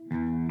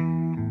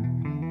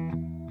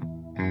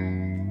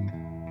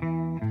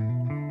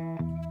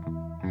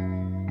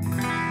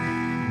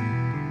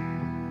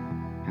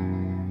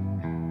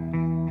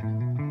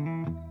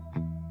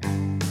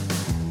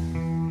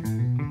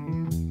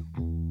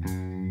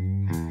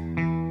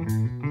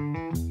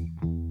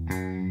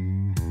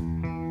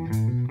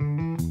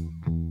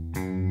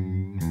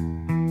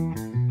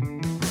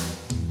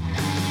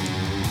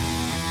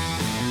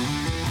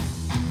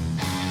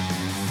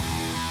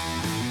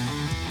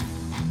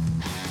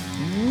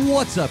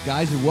What's up,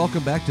 guys, and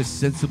welcome back to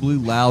Sensibly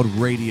Loud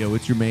Radio.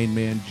 It's your main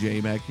man,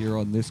 J-Mac, here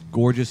on this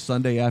gorgeous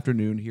Sunday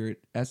afternoon here at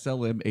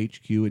SLM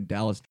HQ in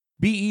Dallas.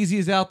 B-Eazy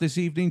is out this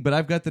evening, but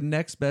I've got the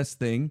next best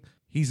thing.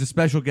 He's a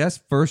special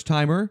guest,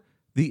 first-timer,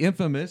 the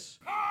infamous...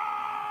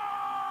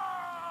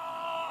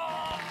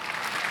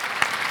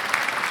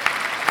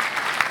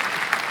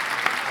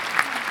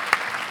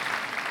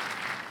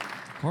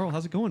 Karl,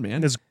 how's it going,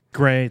 man? It's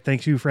great.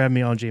 Thank you for having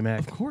me on, J-Mac.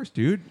 Of course,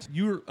 dude.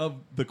 You're of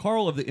the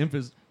Karl of the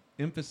infamous.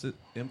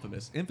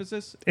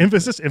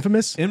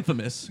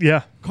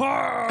 Yeah.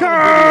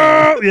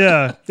 Karl!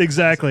 Yeah,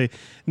 exactly.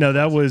 No,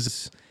 that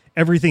was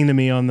everything to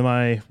me on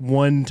my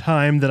one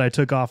time that I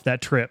took off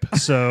that trip.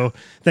 So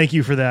thank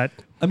you for that.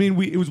 I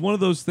mean, it was one of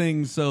those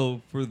things.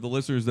 So for the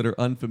listeners that are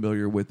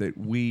unfamiliar with it,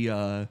 we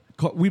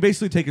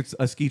basically take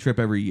a ski trip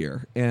every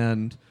year,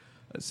 and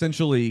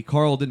essentially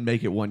Karl didn't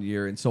make it one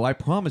year, and so I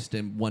promised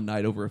him one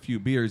night over a few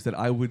beers that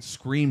I would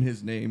scream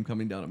his name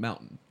coming down a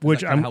mountain.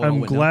 Which I'm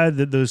glad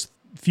that those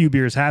few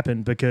beers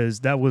happened,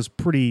 because that was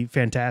pretty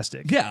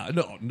fantastic. Yeah,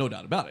 no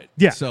doubt about it.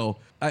 Yeah. So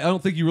I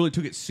don't think you really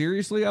took it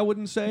seriously, I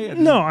wouldn't say.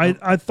 No,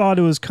 I thought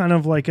it was kind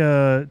of like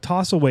a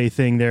toss away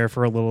thing there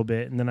for a little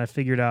bit, and then I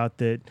figured out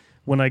that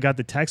when I got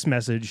the text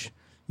message,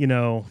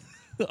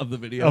 of the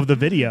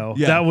video,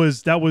 yeah. that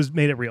was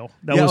made it real.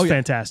 That was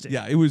fantastic.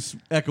 Yeah, it was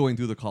echoing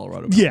through the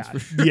Colorado mountains. Yeah, for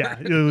sure. Yeah,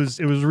 it was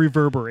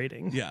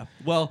reverberating. Yeah.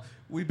 Well,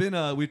 we've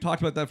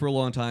talked about that for a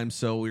long time,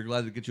 so we're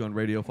glad to get you on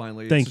radio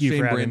finally. Thank it's a you shame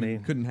for having Brandon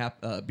me.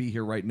 Couldn't be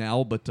here right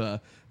now, but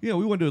we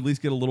wanted to at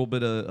least get a little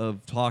bit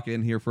of talk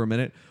in here for a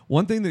minute.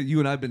 One thing that you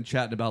and I've been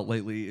chatting about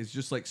lately is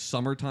just like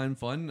summertime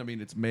fun. I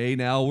mean, it's May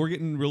now. We're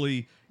getting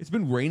it's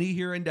been rainy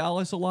here in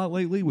Dallas a lot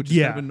lately, which is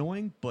kind of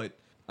annoying, but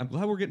I'm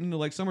glad we're getting into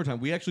like summertime.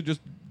 We actually just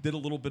did a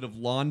little bit of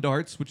lawn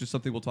darts, which is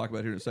something we'll talk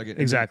about here in a second.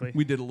 And exactly.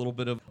 we did a little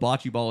bit of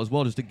bocce ball as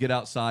well, just to get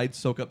outside,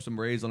 soak up some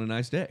rays on a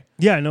nice day.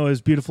 Yeah, no, it was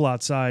beautiful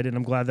outside, and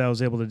I'm glad that I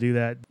was able to do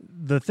that.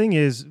 The thing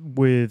is,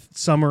 with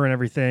summer and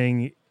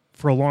everything,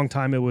 for a long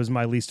time, it was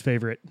my least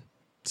favorite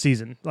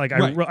season. Like,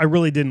 I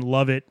really didn't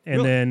love it.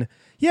 And then,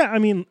 I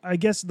mean, I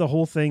guess the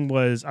whole thing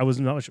was I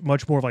was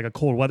much more of like a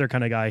cold weather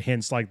kind of guy,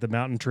 hence like the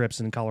mountain trips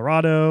in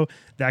Colorado,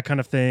 that kind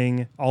of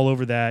thing, all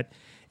over that.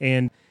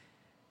 And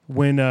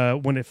when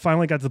it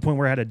finally got to the point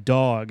where I had a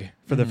dog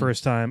for the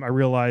first time, I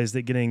realized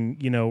that getting,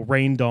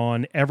 rained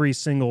on every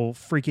single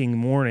freaking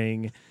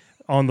morning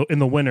in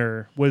the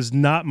winter was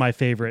not my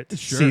favorite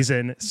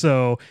season.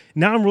 So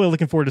now I'm really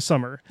looking forward to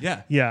summer.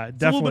 Yeah. Yeah, it's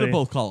definitely. a little bit of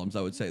both columns,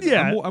 I would say.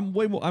 Yeah. I'm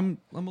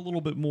a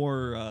little bit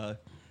more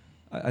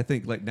I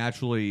think like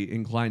naturally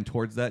inclined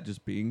towards that,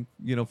 just being,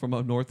 from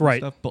up north and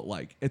stuff. But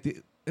like at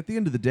the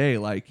end of the day,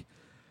 like,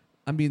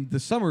 I mean, the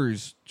summer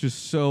is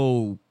just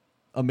so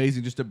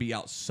amazing just to be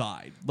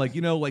outside. Like,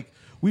 like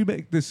we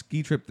make this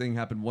ski trip thing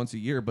happen once a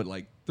year, but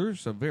like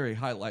there's a very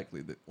high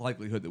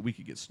likelihood that we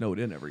could get snowed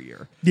in every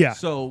year. Yeah.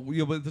 So,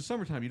 but in the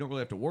summertime, you don't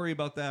really have to worry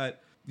about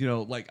that.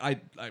 Like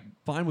I'm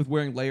fine with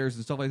wearing layers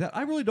and stuff like that.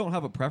 I really don't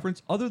have a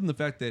preference other than the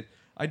fact that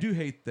I do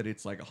hate that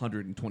it's like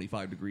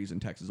 125 degrees in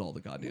Texas all the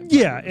goddamn time.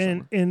 Yeah,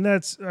 and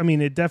that's, I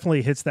mean, it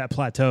definitely hits that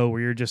plateau where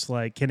you're just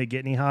like, can it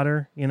get any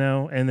hotter?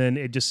 And then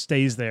it just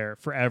stays there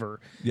forever.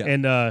 Yeah.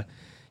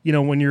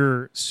 And when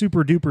you're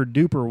super duper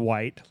duper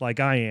white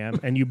like I am,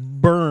 and you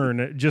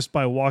burn just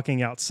by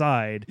walking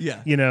outside.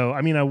 Yeah.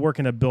 I mean, I work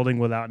in a building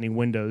without any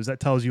windows.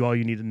 That tells you all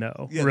you need to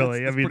know. Yeah,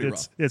 really. I mean,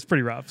 it's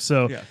pretty rough.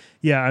 So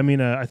I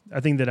mean, I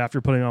think that after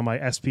putting on my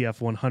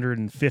SPF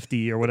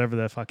 150 or whatever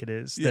the fuck it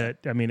is, that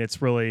I mean, it's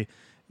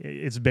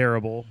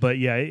bearable. But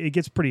yeah, it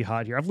gets pretty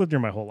hot here. I've lived here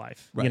my whole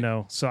life,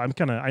 so I'm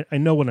I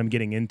know what I'm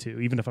getting into,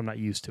 even if I'm not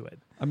used to it.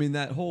 I mean,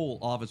 that whole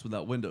office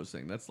without windows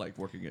thing, that's like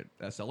working at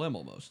SLM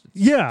almost.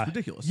 It's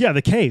ridiculous. Yeah,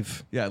 the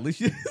cave. Yeah, at least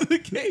the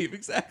cave,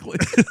 exactly.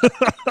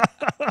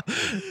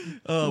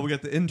 We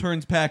got the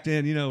interns packed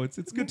in, it's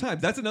a good time.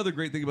 That's another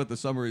great thing about the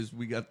summer is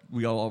we got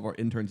all of our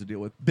interns to deal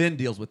with. Ben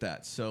deals with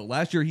that. So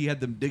last year he had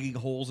them digging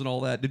holes and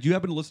all that. Did you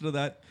happen to listen to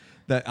that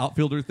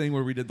outfielder thing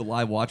where we did the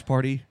live watch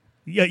party?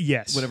 Yeah.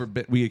 Yes. Whatever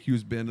we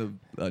accused Ben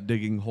of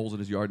digging holes in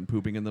his yard and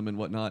pooping in them and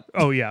whatnot.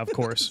 Oh yeah, of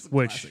course.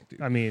 Which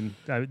classic, I mean,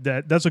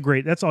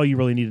 that's all you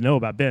really need to know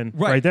about Ben,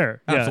 right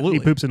there. Absolutely,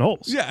 he poops in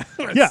holes. Yeah.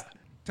 Yeah.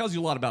 Tells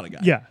you a lot about a guy.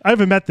 Yeah, I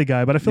haven't met the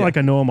guy, but I feel like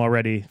I know him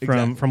already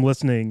from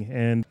listening.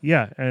 And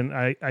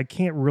I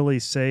can't really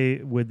say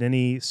with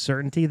any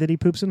certainty that he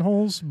poops in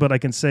holes, but I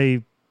can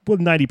say with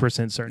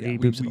 90% certainty he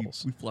poops in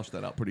holes. We flushed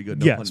that out pretty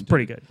good. Yeah, it's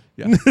pretty good.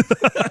 Yeah.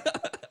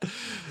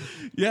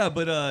 Yeah,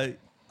 but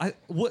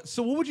what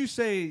would you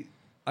say,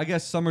 I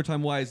guess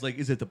summertime wise, like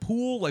is it the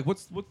pool? Like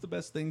what's the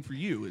best thing for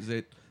you? Is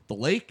it the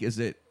lake? Is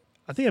it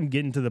I think I'm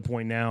getting to the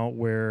point now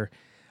where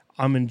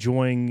I'm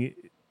enjoying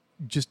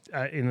just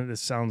and this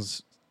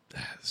sounds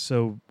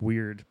so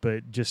weird,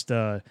 but just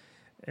I'm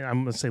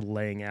gonna say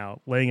laying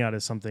out. Laying out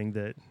is something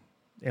that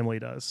Emily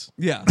does.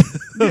 Yeah.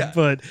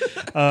 but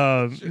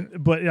I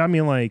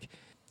mean, like,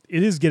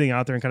 it is getting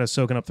out there and kind of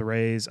soaking up the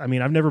rays. I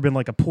mean, I've never been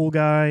like a pool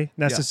guy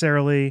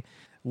necessarily.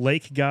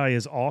 lake guy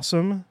is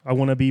awesome. I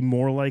want to be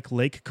more like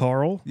Lake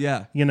Karl.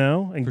 Yeah.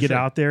 And get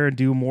out there and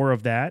do more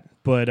of that.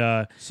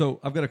 But so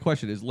I've got a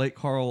question. Is Lake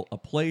Karl a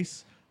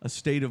place, a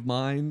state of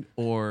mind,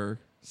 or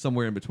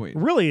somewhere in between?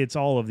 Really, it's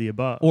all of the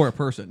above. Or a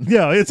person.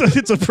 Yeah, it's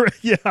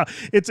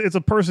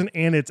a person,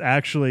 and it's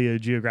actually a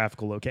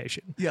geographical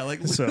location. Yeah,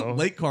 like so,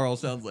 Lake Karl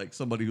sounds like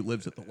somebody who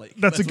lives at the lake.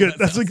 That's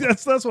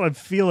what I'm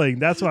feeling.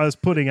 That's what I was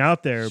putting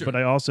out there. Sure. But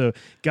I also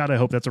gotta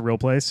hope that's a real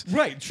place.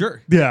 Right.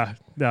 Sure. Yeah.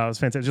 No, it's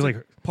fantastic. Just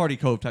like Party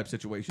Cove type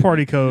situation.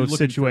 Party Cove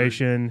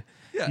situation.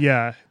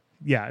 Yeah.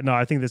 Yeah, no,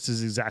 I think this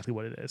is exactly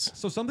what it is.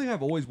 So something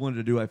I've always wanted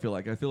to do, I feel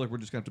like we're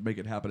just going to have to make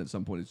it happen at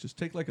some point. Is just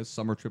take like a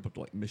summer trip up to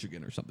like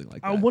Michigan or something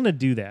like that. I want to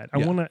do that. I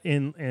want to,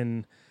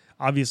 and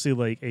obviously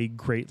like a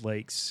Great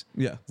Lakes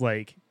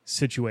like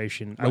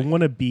situation. Right. I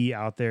want to be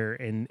out there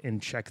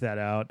and check that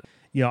out.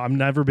 I've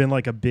never been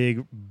like a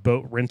big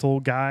boat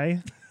rental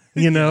guy.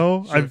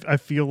 Sure. I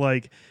feel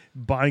like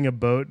buying a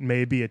boat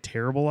may be a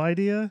terrible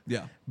idea.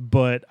 Yeah.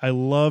 But I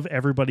love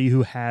everybody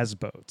who has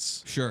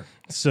boats. Sure.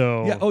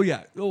 So yeah. Oh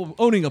yeah.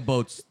 Owning a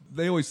boat.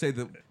 They always say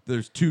that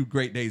there's two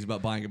great days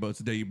about buying a boat: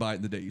 the day you buy it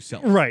and the day you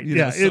sell it. Right.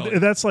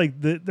 That's like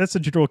that's a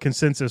general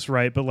consensus,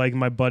 right? But like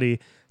my buddy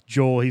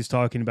Joel, he's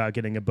talking about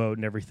getting a boat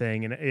and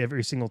everything, and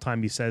every single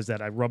time he says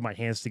that, I rub my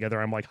hands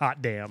together. I'm like,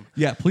 hot damn.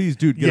 Yeah. Please,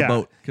 dude, get a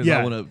boat because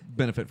I want to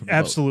benefit from the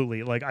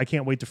absolutely. boat. Like I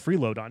can't wait to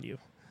freeload on you.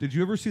 Did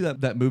you ever see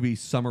that movie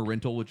Summer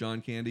Rental with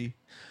John Candy?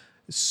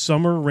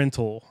 Summer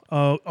Rental.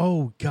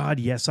 Oh God,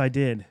 yes, I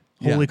did.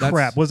 Holy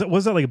crap! Was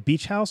that like a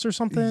beach house or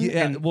something?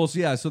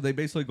 Yeah. So they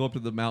basically go up to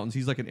the mountains.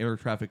 He's like an air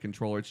traffic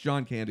controller. It's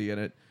John Candy in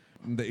it.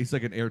 He's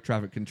like an air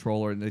traffic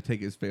controller, and they take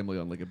his family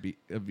on like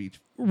a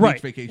beach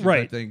vacation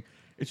type thing.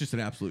 It's just an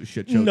absolute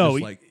shit show. No,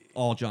 just like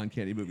all John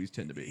Candy movies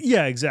tend to be.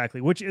 Yeah,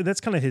 exactly. Which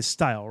that's kind of his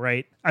style,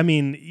 right? I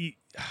mean,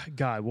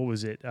 God, what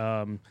was it?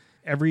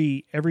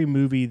 Every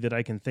movie that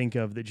I can think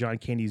of that John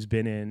Candy's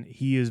been in,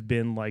 he has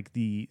been like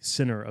the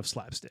center of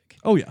slapstick.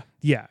 Oh yeah,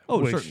 yeah.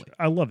 Oh, certainly.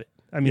 I love it.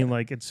 I mean,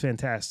 like it's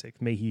fantastic.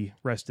 May he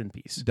rest in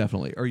peace.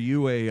 Definitely. Are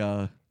you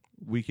a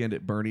Weekend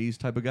at Bernie's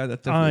type of guy?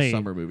 That's definitely a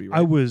summer movie. Right?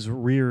 I was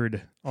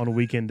reared on a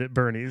Weekend at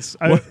Bernie's.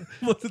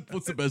 What's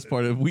the best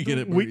part of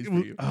Weekend at Bernie's for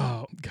you?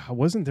 Oh God,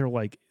 wasn't there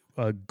like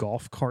a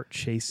golf cart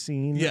chase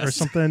scene or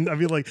something? I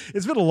mean, like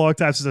it's been a long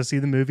time since I've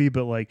seen the movie,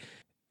 but like.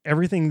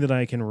 Everything that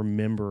I can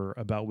remember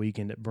about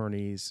Weekend at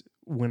Bernie's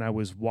when I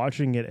was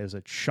watching it as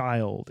a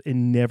child, it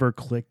never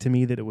clicked to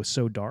me that it was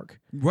so dark.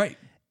 Right.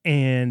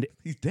 And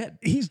he's dead.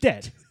 He's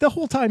dead. The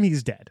whole time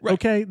he's dead. Right.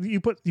 Okay? You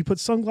put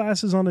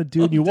sunglasses on a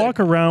dude and you walk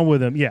guy. Around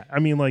with him. Yeah. I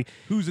mean like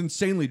who's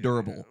insanely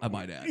durable, I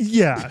might add.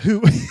 Yeah.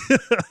 Who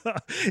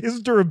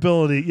his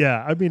durability,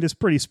 yeah. I mean it's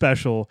pretty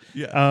special.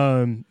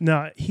 Yeah.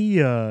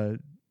 He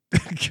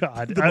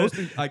God. The most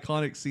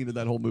iconic scene of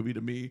that whole movie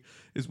to me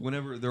is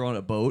whenever they're on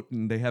a boat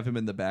and they have him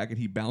in the back and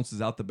he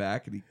bounces out the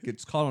back and he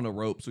gets caught on a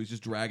rope, so he's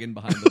just dragging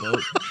behind the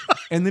boat.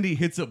 And then he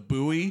hits a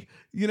buoy,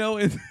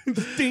 and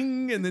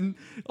ding, and then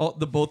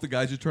both the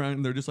guys just turn around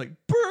and they're just like,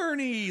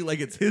 Bernie, like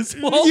it's his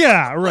fault.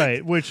 Yeah,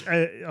 right. Which,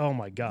 oh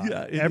my God.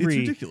 Yeah, it's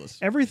ridiculous.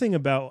 Everything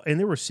about, and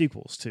there were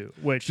sequels too,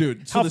 which,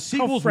 dude, so the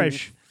sequels were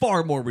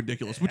far more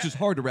ridiculous, which is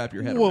hard to wrap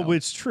your head around. Well,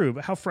 it's true,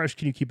 but how fresh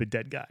can you keep a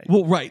dead guy?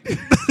 Well, right.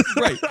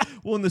 Right.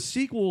 Well, and the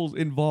sequels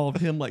involved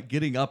him like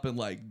getting up and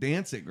like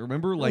dancing.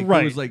 Remember, like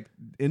there was like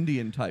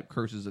Indian type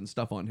curses and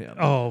stuff on him.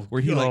 Oh,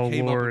 where he like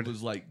came up and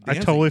was like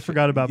dancing. I totally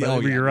forgot about that.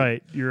 But you're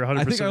right. You're 100%.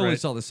 I think I only right.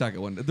 saw the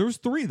second one. There was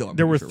three though.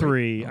 There were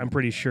three. Right? I'm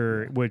pretty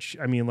sure. Which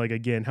I mean, like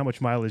again, how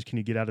much mileage can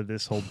you get out of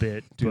this whole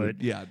bit? Dude,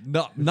 but yeah,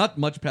 not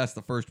much past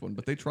the first one,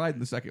 but they tried in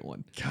the second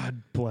one.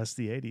 God bless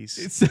the '80s.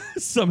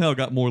 It's somehow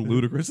got more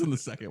ludicrous in the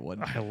second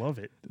one. I love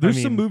it.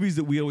 There's some movies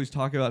that we always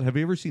talk about. Have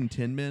you ever seen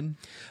Tin Men?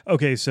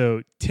 Okay,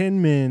 so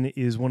Tin Men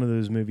is one of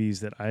those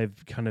movies that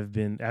I've kind of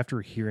been after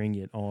hearing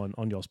it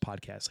on y'all's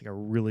podcast. Like I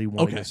really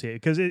want to go see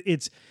it because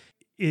it's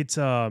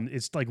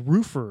like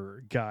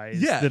roofer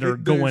guys that are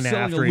going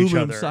after each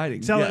other.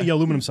 Siding.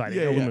 Aluminum siding.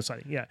 Aluminum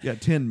siding. Yeah. Yeah,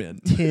 Tin Men.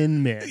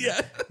 Tin Men.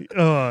 Yeah.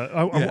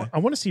 I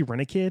want to see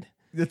Renegade.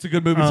 That's a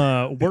good movie.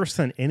 Worse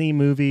than any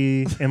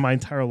movie in my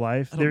entire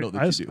life. I don't know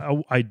that you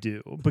do. I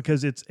do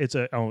because it's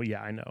a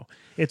I know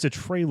it's a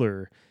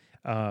trailer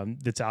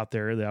that's out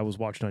there that I was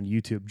watching on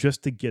YouTube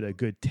just to get a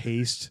good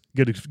taste,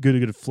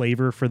 good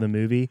flavor for the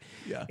movie.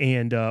 Yeah.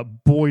 And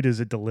boy,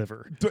 does it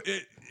deliver.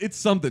 It's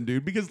something,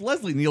 dude, because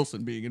Leslie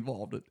Nielsen being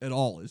involved at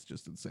all is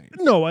just insane.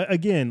 No,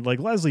 again, like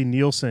Leslie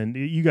Nielsen,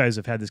 you guys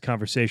have had this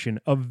conversation,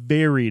 a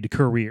varied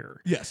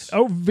career. Yes.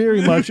 Oh,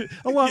 very much.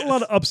 A lot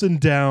of ups and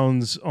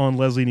downs on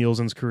Leslie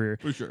Nielsen's career.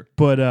 For sure.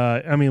 But,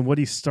 I mean, what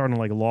he's starting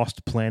like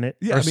Lost Planet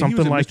or something he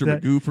was like Mr.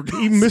 that. Magoo for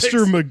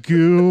Mr.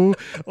 Magoo.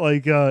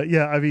 Like,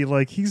 I mean,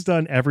 like he's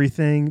done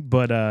everything,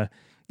 but,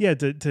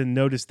 to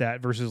notice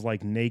that versus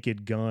like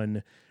Naked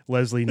Gun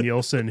Leslie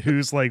Nielsen,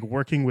 who's like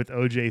working with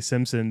O.J.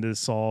 Simpson to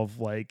solve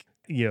like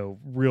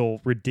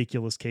real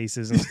ridiculous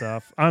cases and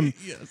stuff.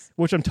 Yes.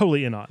 Which I'm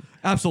totally in on.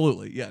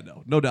 Absolutely. Yeah,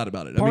 no doubt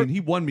about it. I mean, he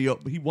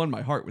won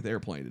my heart with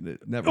Airplane, and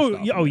it never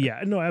stopped.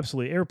 Yeah. No,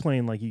 absolutely.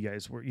 Airplane, like you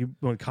guys were, you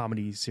won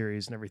comedy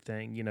series and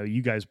everything.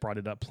 You guys brought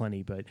it up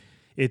plenty, but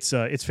it's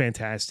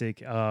fantastic.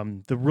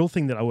 The real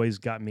thing that always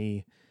got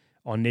me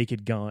on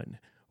Naked Gun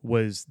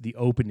was the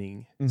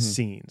opening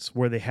scenes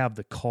where they have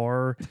the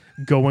car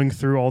going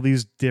through all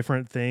these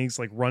different things,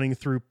 like running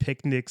through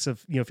picnics of,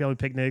 family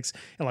picnics,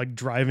 and like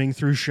driving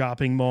through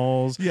shopping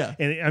malls. Yeah.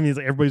 And I mean, it's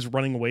like everybody's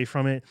running away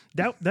from it.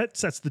 That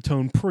sets the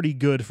tone pretty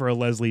good for a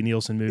Leslie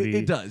Nielsen movie.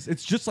 It does.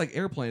 It's just like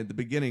Airplane at the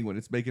beginning when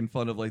it's making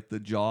fun of like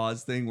the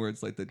Jaws thing where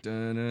it's like the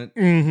dun-it,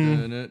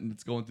 dun-it, and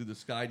it's going through the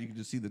sky. And you can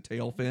just see the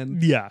tail fin.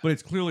 Yeah. But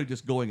it's clearly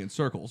just going in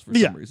circles for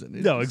some reason.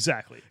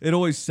 Exactly. It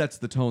always sets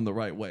the tone the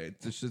right way.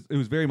 It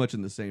was very much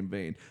in the same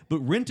vein. But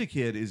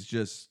Rent-A-Kid is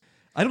just,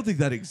 I don't think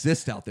that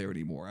exists out there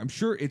anymore. I'm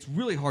sure it's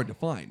really hard to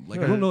find. Like,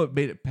 I don't know if it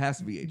made it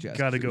past VHS.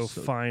 Got to go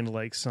find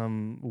like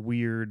some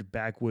weird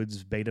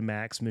backwoods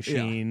Betamax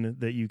machine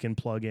that you can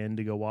plug in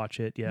to go watch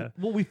it. Yeah.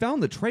 Well, we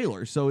found the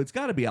trailer, so it's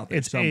got to be out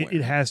there somewhere.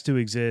 It has to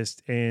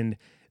exist. And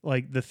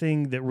like the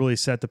thing that really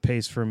set the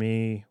pace for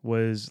me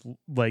was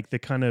like the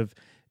kind of,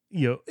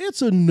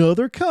 it's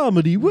another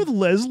comedy with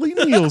Leslie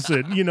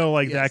Nielsen,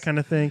 that kind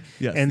of thing.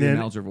 Yes, and the then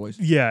announcer voice.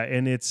 Yeah,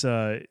 and it's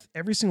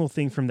every single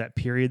thing from that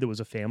period that was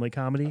a family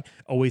comedy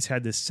always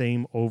had this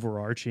same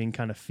overarching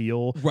kind of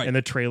feel and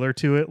the trailer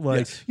to it.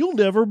 Like, you'll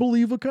never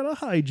believe what kind of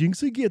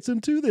hijinks he gets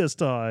into this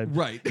time.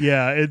 Right.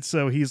 Yeah, and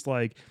so he's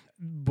like,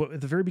 but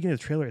at the very beginning of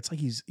the trailer, it's like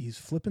he's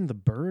flipping the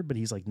bird, but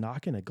he's like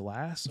knocking a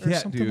glass or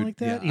something like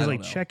that. Yeah, he's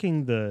like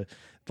checking the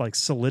like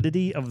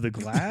solidity of the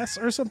glass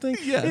or something.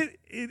 Yeah,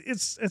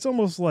 it's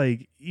almost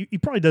like he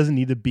probably doesn't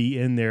need to be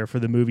in there for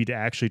the movie to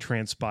actually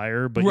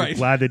transpire, but you're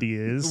glad that he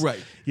is.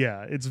 Right.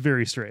 Yeah, it's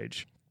very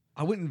strange.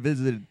 I went and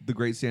visited the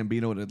Great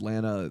Sambino in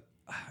Atlanta.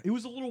 It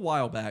was a little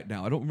while back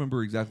now. I don't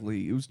remember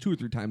exactly. It was 2 or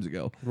 3 times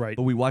ago. Right.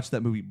 But we watched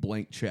that movie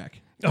Blank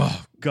Check.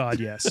 Oh, God,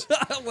 yes.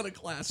 What a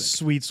classic.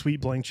 Sweet,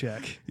 sweet Blank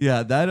Check.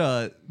 Yeah, that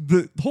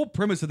the whole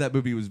premise of that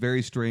movie was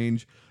very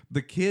strange.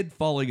 The kid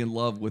falling in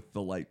love with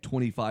the like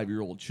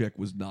 25-year-old chick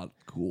was not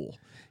cool.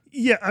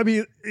 Yeah, I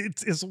mean,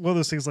 it's one of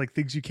those things like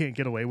things you can't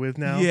get away with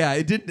now. Yeah,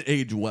 it didn't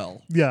age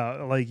well.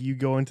 Yeah, like you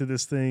go into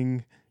this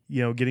thing,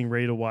 getting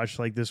ready to watch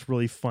like this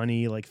really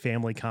funny like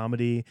family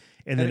comedy,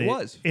 and then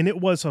it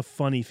was a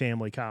funny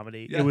family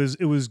comedy. Yeah.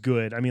 It was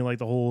good. I mean, like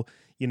the whole,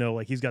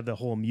 like he's got the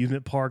whole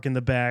amusement park in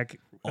the back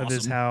of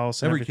his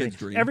house. Every kid's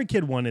dream. Every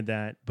kid wanted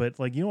that, but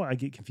like what I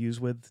get confused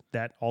with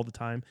that all the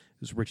time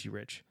is Richie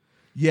Rich.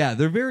 Yeah,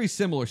 they're very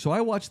similar. So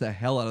I watched the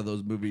hell out of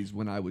those movies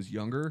when I was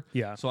younger.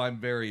 Yeah. So I'm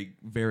very,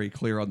 very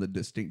clear on the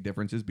distinct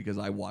differences because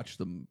I watched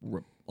them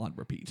on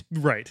repeat.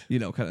 Right.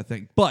 Kind of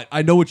thing. But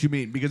I know what you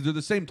mean because they're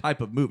the same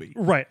type of movie.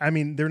 Right. I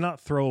mean, they're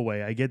not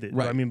throwaway. I get it.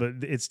 Right. I mean, but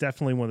it's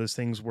definitely one of those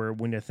things where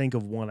when I think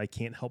of one, I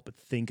can't help but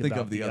think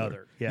about the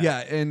other. Yeah. Yeah.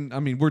 And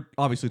I mean, we're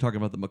obviously talking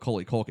about the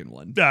Macaulay Culkin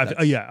one.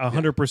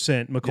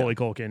 100% Macaulay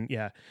Culkin.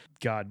 Yeah.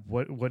 God,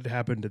 what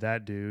happened to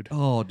that dude?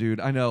 Oh, dude.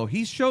 I know.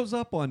 He's shown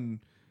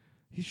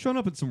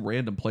up in some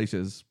random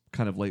places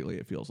kind of lately,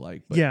 it feels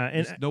like. But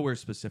and nowhere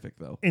specific,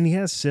 though. And he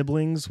has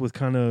siblings with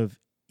kind of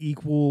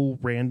equal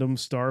random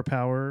star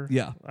power.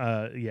 Yeah.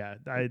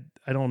 I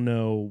don't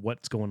know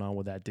what's going on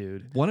with that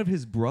dude. One of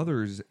his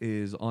brothers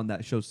is on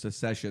that show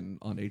Secession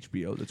on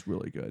HBO that's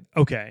really good.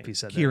 Okay. He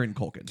said Kieran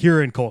Culkin.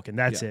 Kieran Culkin.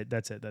 That's it.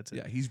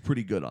 Yeah, he's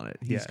pretty good on it.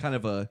 He's kind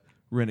of a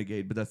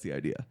renegade, but that's the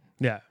idea.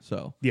 Yeah.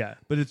 So. Yeah.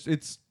 But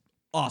it's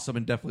awesome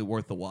and definitely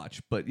worth the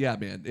watch. But yeah,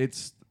 man,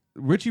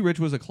 Richie Rich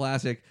was a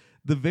classic.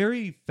 The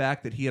very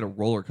fact that he had a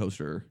roller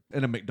coaster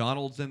and a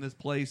McDonald's in this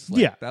place,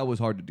 that was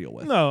hard to deal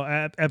with. No,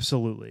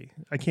 absolutely.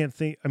 I can't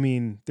think. I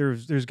mean,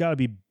 there's got to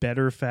be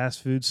better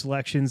fast food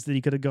selections that he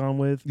could have gone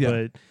with. Yeah.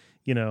 But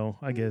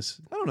I guess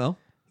I don't know.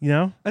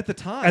 At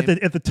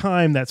the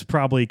time, that's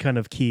probably kind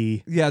of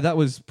key. Yeah, that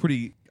was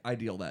pretty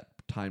ideal that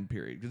time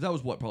period because that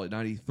was probably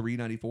 93,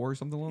 94 or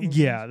something along those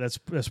lines?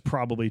 That's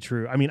probably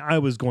true. I mean, I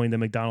was going to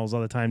McDonald's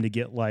all the time to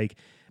get like,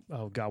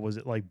 oh God, was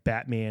it like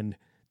Batman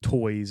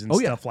toys and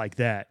stuff like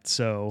that.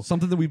 So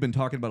something that we've been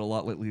talking about a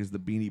lot lately is the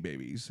Beanie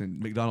Babies, and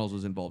McDonald's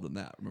was involved in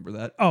that. Remember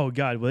that? Oh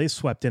God, well they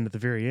swept in at the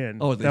very end.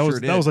 Oh, that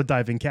was a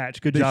diving catch.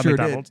 Good job,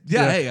 McDonald's. Did.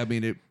 Yeah, hey, I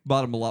mean it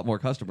brought them a lot more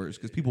customers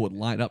because people would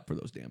line up for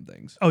those damn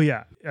things. Oh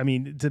yeah, I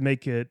mean to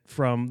make it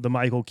from the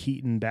Michael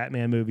Keaton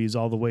Batman movies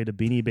all the way to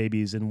Beanie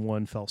Babies in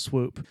one fell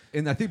swoop.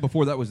 And I think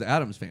before that was the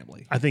Addams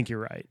Family. I think you're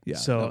right. Yeah,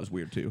 so that was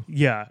weird too.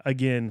 Yeah,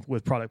 again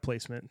with product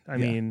placement. I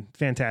mean,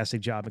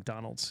 fantastic job,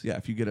 McDonald's. Yeah,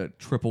 if you get a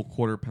triple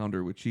quarter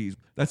pounder with cheese,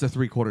 that's a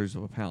 3/4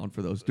 of a pound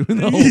for those doing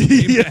the whole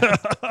game.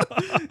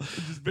 It's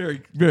just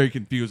very, very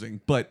confusing.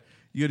 But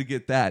you had to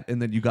get that,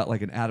 and then you got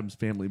like an Addams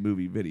Family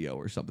movie video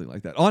or something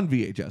like that on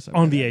VHS.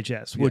 On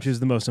VHS, which is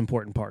the most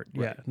important part.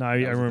 Right. Yeah. No, I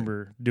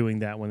remember doing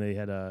that when they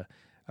had I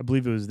I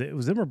believe it was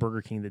them or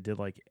Burger King that did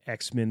like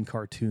X-Men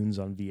cartoons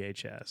on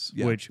VHS,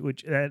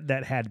 which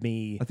that had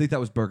me. I think that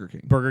was Burger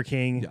King. Burger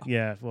King,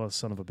 yeah. Well,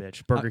 son of a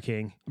bitch, Burger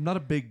King. I'm not a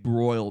big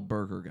broiled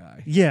burger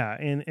guy. Yeah,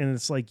 and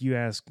it's like you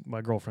ask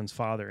my girlfriend's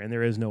father, and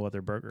there is no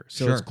other burger,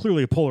 so Sure. it's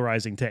clearly a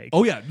polarizing take.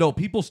 Oh yeah, no,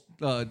 people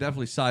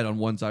definitely side on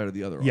one side or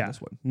the other on this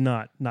one.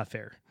 Not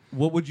fair.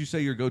 What would you say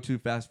your go-to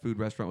fast food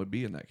restaurant would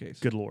be in that case?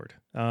 Good Lord,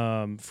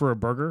 for a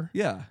burger,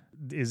 Yeah.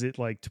 Is it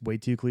like way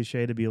too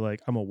cliche to be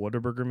like I'm a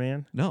Whataburger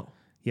man? No.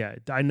 Yeah,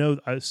 I know.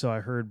 So I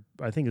heard.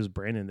 I think it was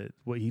Brandon that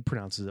what he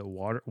pronounces it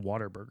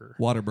Waterburger.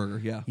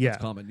 Waterburger, yeah. Yeah.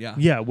 That's common, yeah.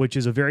 Yeah, which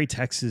is a very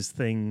Texas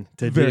thing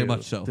to do. Very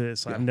much so. Yeah.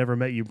 I've never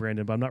met you,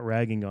 Brandon, but I'm not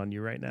ragging on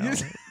you right now.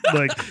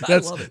 Like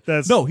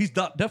that's no, he's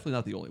definitely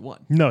not the only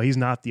one. No, he's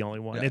not the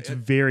only one. Yeah, it's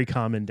very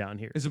common down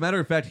here. As a matter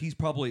of fact, he's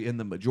probably in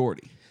the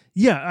majority.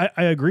 Yeah,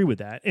 I agree with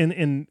that.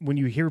 And when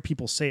you hear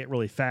people say it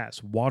really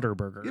fast,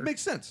 Waterburger, It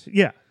makes sense.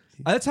 Yeah.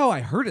 That's how I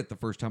heard it the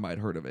first time I'd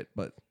heard of it,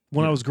 but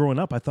when I was growing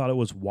up, I thought it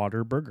was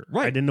Waterburger.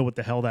 Right. I didn't know what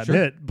the hell that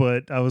meant,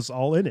 but I was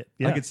all in it.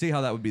 Yeah. I could see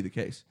how that would be the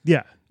case.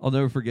 Yeah. I'll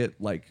never forget,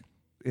 like,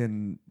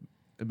 in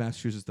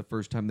Massachusetts, the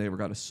first time they ever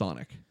got a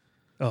Sonic.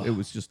 Oh. It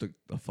was just a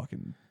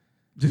fucking...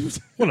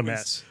 What a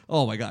mess.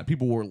 Oh, my God.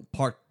 People were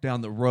parked down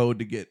the road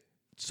to get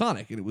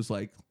Sonic, and it was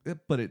like,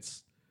 but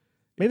it's...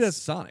 Maybe that's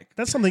Sonic.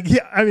 That's something.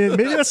 Yeah, I mean,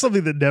 maybe that's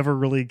something that never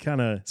really kind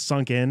of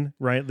sunk in,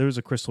 right? There was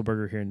a Crystal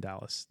Burger here in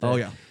Dallas.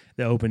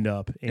 That opened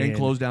up and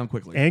closed down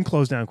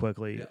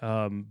quickly.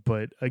 Yeah.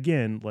 But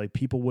again, like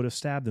people would have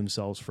stabbed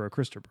themselves for a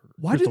Crystal Burger.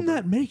 Why didn't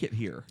that make it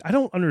here? I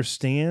don't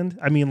understand.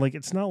 I mean, like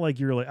it's not like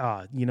you're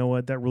like, you know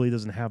what? That really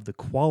doesn't have the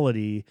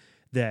quality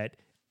that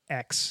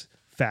X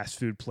fast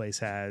food place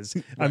has.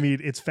 Right. I mean,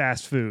 it's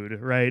fast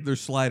food, right? They're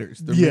sliders.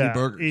 They're mini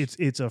burgers.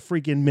 It's a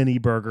freaking mini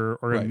burger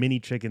or a mini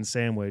chicken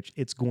sandwich.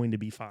 It's going to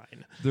be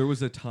fine. There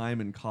was a time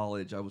in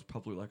college, I was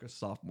probably like a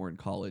sophomore in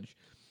college,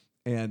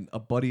 and a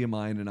buddy of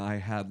mine and I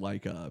had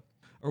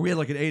we had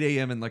like an 8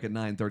 a.m. and like a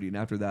 9:30, and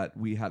after that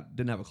we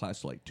didn't have a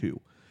class till like 2.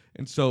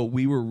 And so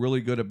we were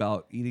really good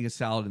about eating a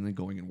salad and then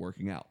going and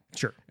working out.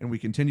 Sure. And we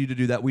continued to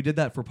do that. We did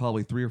that for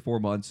probably 3 or 4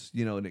 months,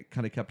 and it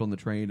kind of kept on the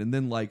train. And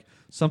then like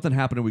something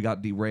happened and we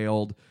got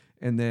derailed.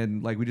 And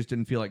then like we just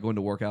didn't feel like going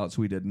to work out,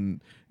 so we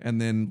didn't.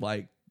 And then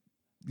like,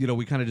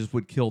 we kind of just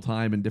would kill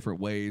time in different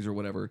ways or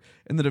whatever.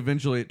 And then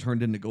eventually it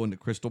turned into going to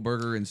Crystal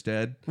Burger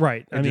instead.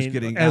 Right. I mean,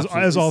 getting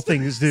as all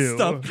things do.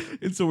 Stuff.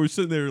 And so we're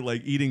sitting there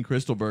like eating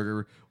Crystal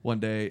Burger one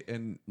day,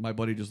 and my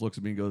buddy just looks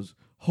at me and goes,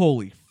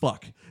 "Holy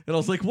fuck." And I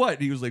was like, "What?"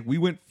 And he was like, "We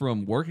went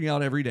from working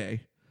out every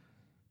day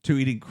to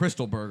eating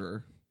Crystal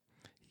Burger."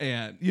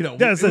 And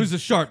it was a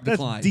sharp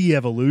decline. That's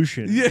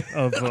de-evolution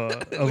of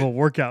a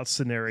workout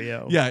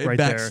scenario. Yeah, it right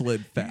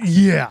backslid fast.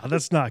 Yeah,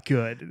 that's not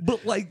good.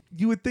 But like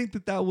you would think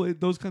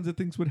those kinds of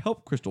things would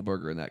help Crystal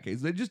Burger in that case.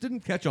 They just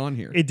didn't catch on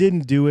here. It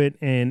didn't do it,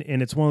 and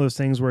it's one of those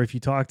things where if you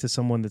talk to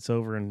someone that's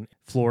over in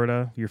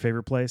Florida, your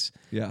favorite place.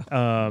 Yeah.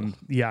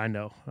 I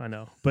know.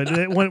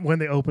 But when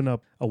they open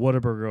up a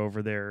Whataburger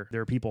over there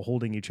are people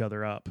holding each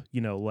other up,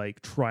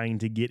 like trying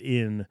to get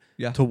in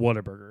to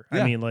Whataburger. Yeah,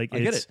 I mean, like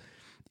I get it.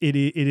 It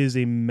is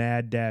a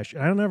mad dash.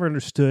 I never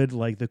understood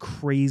like the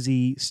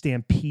crazy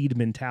stampede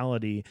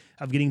mentality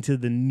of getting to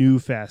the new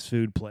fast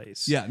food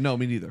place. Yeah, no,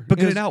 me neither.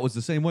 Because In-N-Out was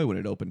the same way when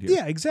it opened here.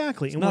 Yeah,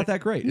 exactly. It's not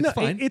that great. It's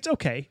fine. It's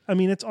okay. I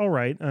mean, it's all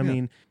right. I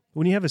mean,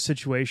 when you have a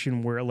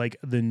situation where like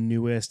the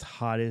newest,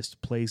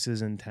 hottest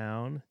places in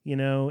town,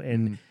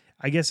 and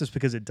I guess it's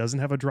because it doesn't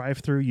have a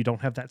drive-through. You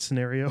don't have that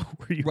scenario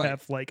where you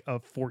have like a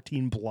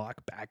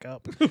 14-block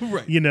backup.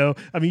 Right.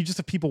 I mean, you just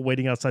have people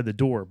waiting outside the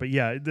door. But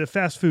yeah, the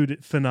fast food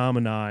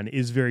phenomenon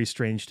is very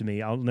strange to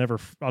me. I'll never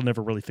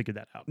really figure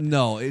that out.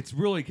 No, it's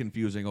really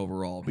confusing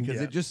overall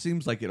because it just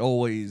seems like it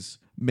always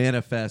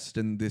manifests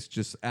in this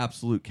just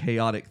absolute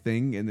chaotic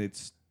thing, and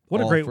it's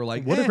what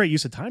a great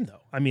use of time though.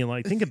 I mean,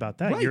 like think about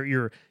that. Right.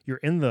 You're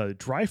in the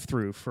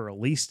drive-through for at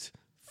least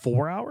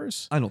 4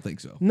 hours? I don't think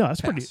so. No,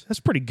 that's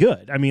pretty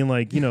good. I mean,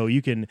 like,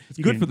 you can it's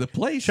good for the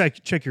place.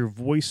 Check your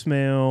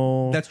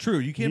voicemail. That's true.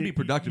 You can be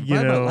productive. If I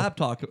had my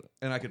laptop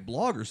and I could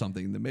blog or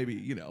something, then maybe,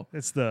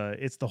 It's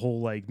the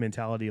whole like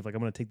mentality of like I'm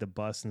gonna take the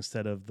bus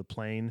instead of the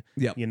plane.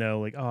 Yeah.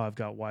 Like, I've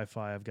got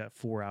Wi-Fi, I've got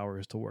 4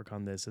 hours to work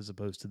on this as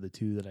opposed to the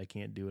 2 that I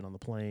can't do it on the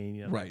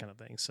plane, right. That kind of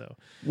thing. So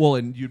well,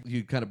 and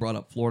you kind of brought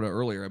up Florida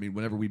earlier. I mean,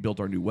 whenever we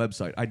built our new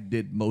website, I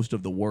did most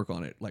of the work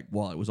on it, like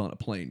while I was on a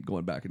plane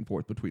going back and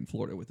forth between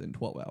Florida within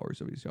 12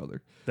 hours of each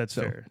other. That's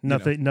fair.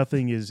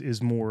 Nothing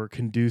is more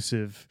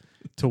conducive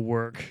to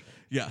work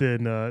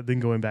than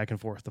going back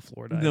and forth to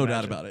Florida. No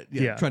doubt about it.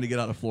 Yeah. Trying to get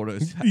out of Florida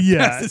as fast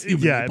as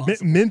humanly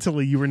possible.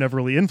 Mentally, you were never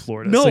really in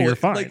Florida, no, so you're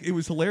fine. Like, it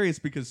was hilarious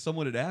because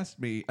someone had asked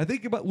me, I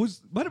think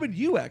might have been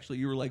you actually.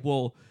 You were like,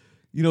 well,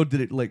 did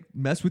it like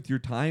mess with your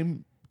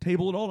time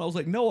table at all? And I was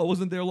like, no, I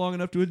wasn't there long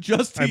enough to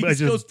adjust to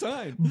East Coast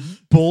time.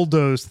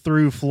 Bulldozed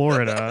through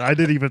Florida. I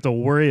didn't even have to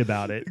worry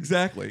about it.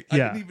 Exactly. I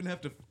didn't even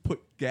have to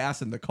put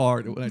gas in the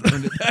car when I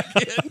turned it back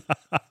in.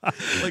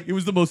 Like, it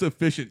was the most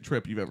efficient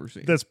trip you've ever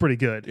seen. That's pretty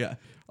good. Yeah.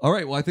 All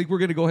right. Well, I think we're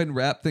going to go ahead and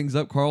wrap things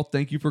up. Karl,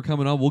 thank you for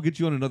coming on. We'll get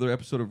you on another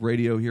episode of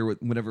radio here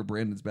whenever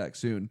Brandon's back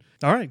soon.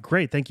 All right.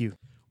 Great. Thank you.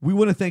 We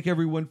want to thank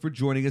everyone for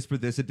joining us for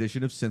this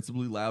edition of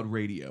Sensibly Loud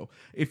Radio.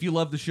 If you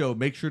love the show,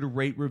 make sure to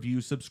rate, review,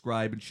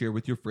 subscribe, and share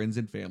with your friends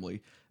and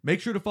family. Make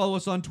sure to follow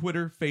us on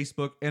Twitter,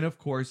 Facebook, and of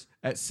course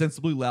at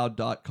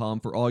sensiblyloud.com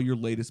for all your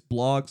latest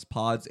blogs,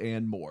 pods,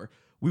 and more.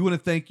 We want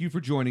to thank you for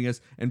joining us,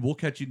 and we'll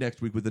catch you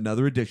next week with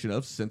another edition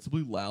of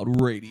Sensibly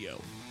Loud Radio.